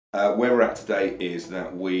Where we're at today is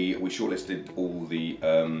that we shortlisted all the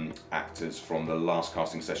actors from the last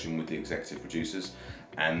casting session with the executive producers,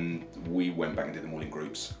 and we went back and did them all in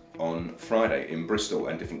groups on Friday in Bristol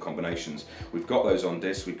and different combinations. We've got those on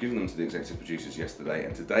disc, we've given them to the executive producers yesterday,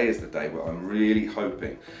 and today is the day where I'm really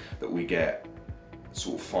hoping that we get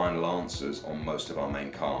sort of final answers on most of our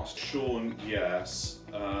main cast. Sean, yes.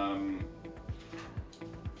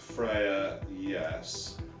 Freya,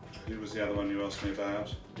 yes. Who was the other one you asked me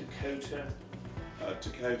about? Dakota.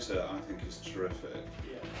 Dakota, I think, is terrific.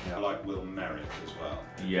 Yeah. I like Will Merrick as well.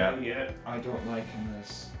 Yeah. Yeah. I don't like him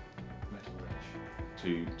as Metal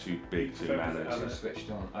Rich. Too big, too manic. Too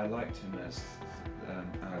switched on. I liked him as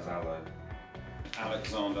Aloe.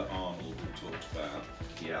 Alexander Arnold, we talked about.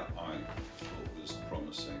 Yeah. I thought was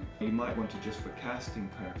promising. You might want to, just for casting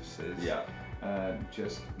purposes, Yeah.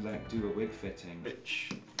 just like do a wig fitting.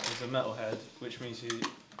 Rich is a metalhead, which means you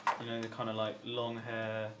know, the kind of like long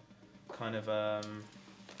hair, kind of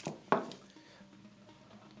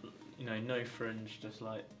you know, no fringe, just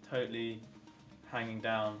like totally hanging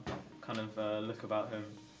down kind of look about him.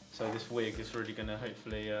 So this wig is really gonna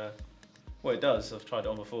hopefully, well, it does, I've tried it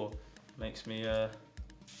on before, makes me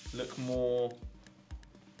look more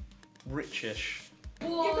richish.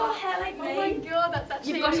 You've got hair like me. Oh my god, that's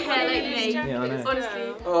actually You've got hair like me. Yeah, I know.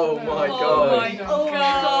 Honestly. Oh my Oh god. my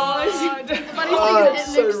god. The funny Oh, thing is it's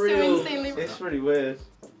it so looks real. so insanely It's really weird.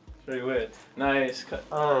 It's really weird. No, it's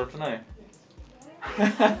oh, I don't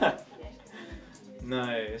know. No,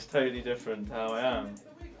 it's totally different to how I am.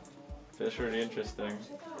 But it's really interesting.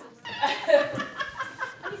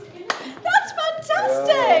 That's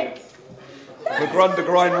fantastic! The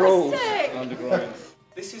grind rules. Underground.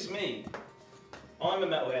 This is me. I'm a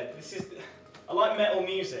metalhead. I like metal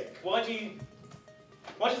music. Why do you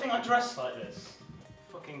think I dress like this?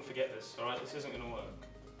 Fucking forget this, alright? This isn't gonna work.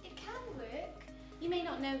 It can work. You may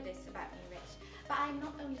not know this about me, Rich, but I'm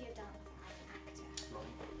not only a dancer, I'm an actor.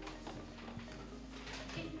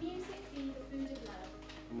 If music be the food of love.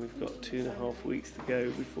 We've got 2.5 weeks to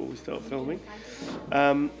go before we start filming.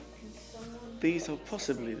 These are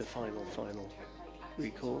possibly the final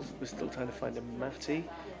recalls. We're still trying to find a Matty,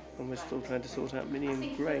 and we're still trying to sort out Minnie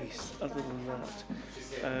and Grace. Other than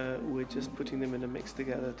that, we're just putting them in a mix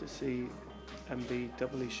together to see and be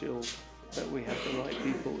doubly sure that we have the right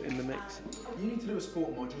people in the mix. You need to do a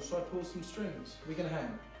sport module, so I pull some strings. We can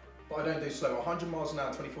hang. But I don't do slow. 100 miles an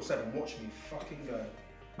hour, 24/7. Watch me fucking go.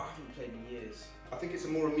 I haven't played in years. I think it's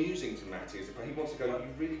more amusing to Matty. Is he wants to go,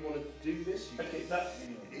 you really want to do this?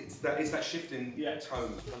 It's that shift in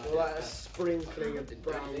tone. Like a sprinkling of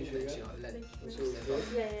brown sugar.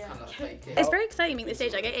 It's very exciting being at the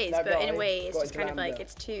stage, like it is, but in a way it's just kind of like,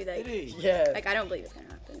 it's too like, like I don't believe it's going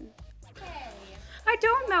to happen. I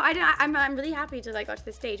don't know. I'm really happy to like got to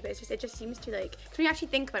this stage, but it just seems to like, when you actually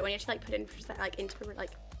think about it, when you actually like put it into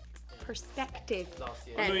perspective. I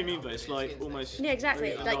know what you mean, but it's like almost. Yeah,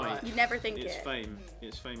 exactly. overnight. Like you never think it's it. fame.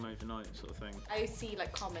 It's fame overnight, sort of thing. I see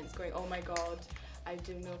like comments going, "Oh my god, I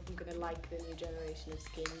don't know if I'm gonna like the new generation of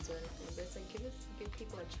skins or anything." But it's like give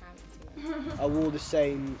people a chance. You know? I wore the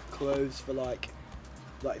same clothes for like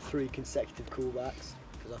 3 consecutive callbacks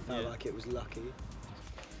because I felt like it was lucky.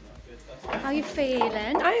 How are you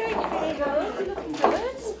feeling? I'm looking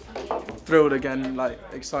good. Thrilled again, like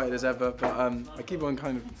excited as ever, but I keep on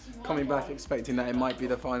kind of coming back expecting that it might be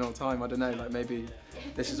the final time. I don't know, like maybe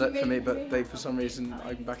this is it for me, but for some reason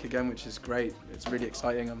I'm back again, which is great. It's really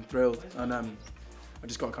exciting, I'm thrilled, and I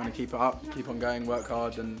just got to kind of keep it up, keep on going, work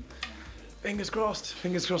hard, and fingers crossed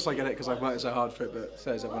I get it, because I've worked so hard for it, but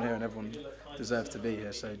so has everyone here, and everyone deserves to be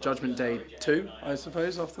here. So Judgment Day 2, I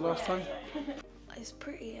suppose, after last time. It's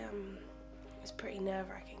pretty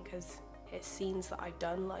nerve-wracking because it's scenes that I've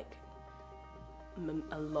done like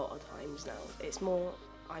a lot of times now. I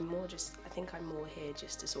think I'm more here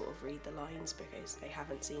just to sort of read the lines because they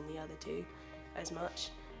haven't seen the other two as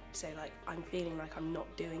much. So like I'm feeling like I'm not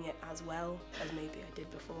doing it as well as maybe I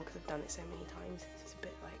did before because I've done it so many times. It's a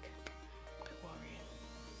bit worrying.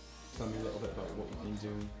 Tell me a little bit about what you've been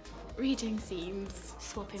doing. Reading scenes,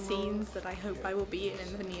 swapping Scenes that I hope I will be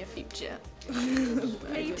in the near future.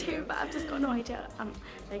 Me too, but I've just got no idea.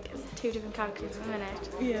 Like it's 2 different characters in a minute.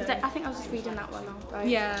 Yeah. I think I was just reading that one though. Right?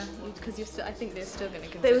 Yeah, because I think they're still going to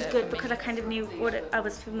consider. But it was good because I kind of knew I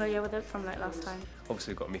was familiar with it from like last time.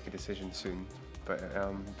 Obviously, we've got to make a decision soon, but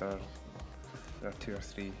there are 2 or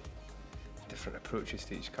 3 different approaches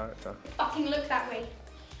to each character. Fucking look that way.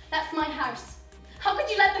 That's my house. How could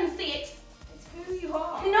you let them see it? It's who you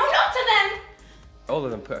are. No, not to them! All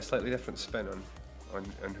of them put a slightly different spin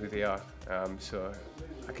on who they are, so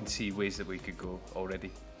I can see ways that we could go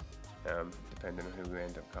already, depending on who we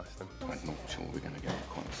end up casting. I'm not sure we're going to get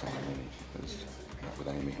quite the same Minnie as with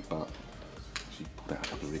Amy, but she put out a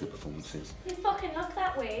couple of really good performances. You fucking look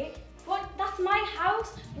that way. What? That's my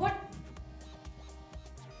house. What?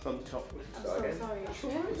 From the top. I'm so sorry.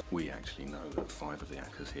 We actually know that 5 of the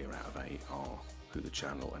actors here out of 8 are who the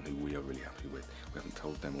channel and who we are really happy with. We haven't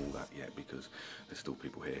told them all that yet because there's still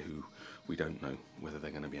people here who we don't know whether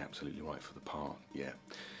they're going to be absolutely right for the part yet.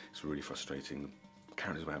 It's really frustrating. The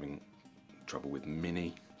characters were having trouble with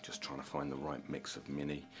Minnie, just trying to find the right mix of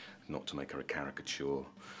Minnie, not to make her a caricature.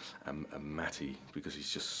 And Matty, because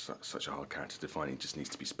he's just such a hard character to find, he just needs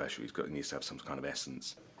to be special. He needs to have some kind of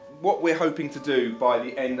essence. What we're hoping to do by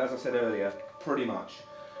the end, as I said earlier, pretty much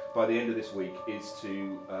by the end of this week, is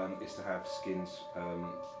to have Skins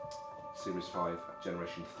Series 5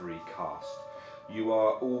 Generation 3 cast. You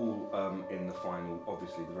are all in the final,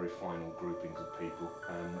 obviously the very final groupings of people,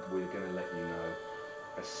 and we're going to let you know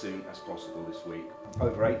as soon as possible this week.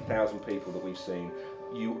 Over 8,000 people that we've seen.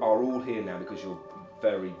 You are all here now because you're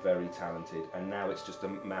very, very talented, and now it's just a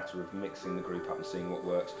matter of mixing the group up and seeing what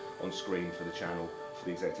works on screen for the channel, for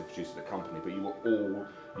the executive producer of the company. But you've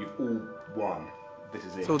all won. This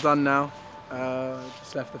is it. It's all done now.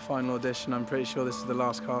 Just left the final audition. I'm pretty sure this is the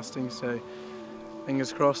last casting, so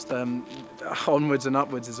fingers crossed. Onwards and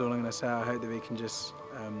upwards is all I'm going to say. I hope that we can just,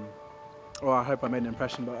 well, I hope I made an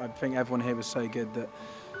impression, but I think everyone here was so good that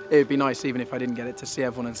it would be nice, even if I didn't get it, to see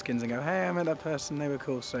everyone in Skins and go, hey, I met that person, they were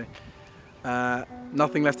cool. So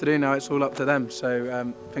nothing left to do now, it's all up to them.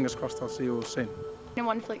 So fingers crossed I'll see you all soon. A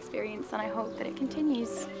wonderful experience, and I hope that it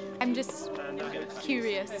continues. I'm just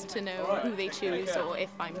curious to know who they choose or if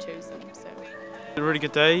I'm chosen. So. A really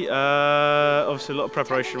good day. Obviously a lot of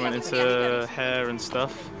preparation went into hair and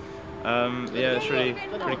stuff. Yeah, it's really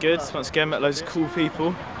good. Once again, met loads of cool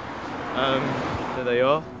people. There they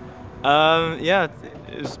are. Yeah,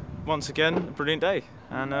 it was once again a brilliant day,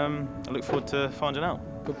 and I look forward to finding out.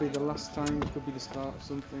 Could be the last time, could be the start of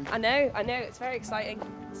something. I know, it's very exciting.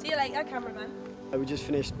 See you later, cameraman. We just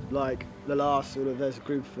finished like the last there's a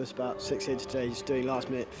group of us, about 6 here today, just doing last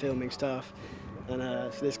minute filming stuff. And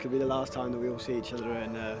so this could be the last time that we all see each other,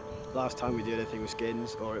 and last time we do anything with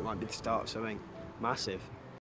Skins, or it might be the start of something massive.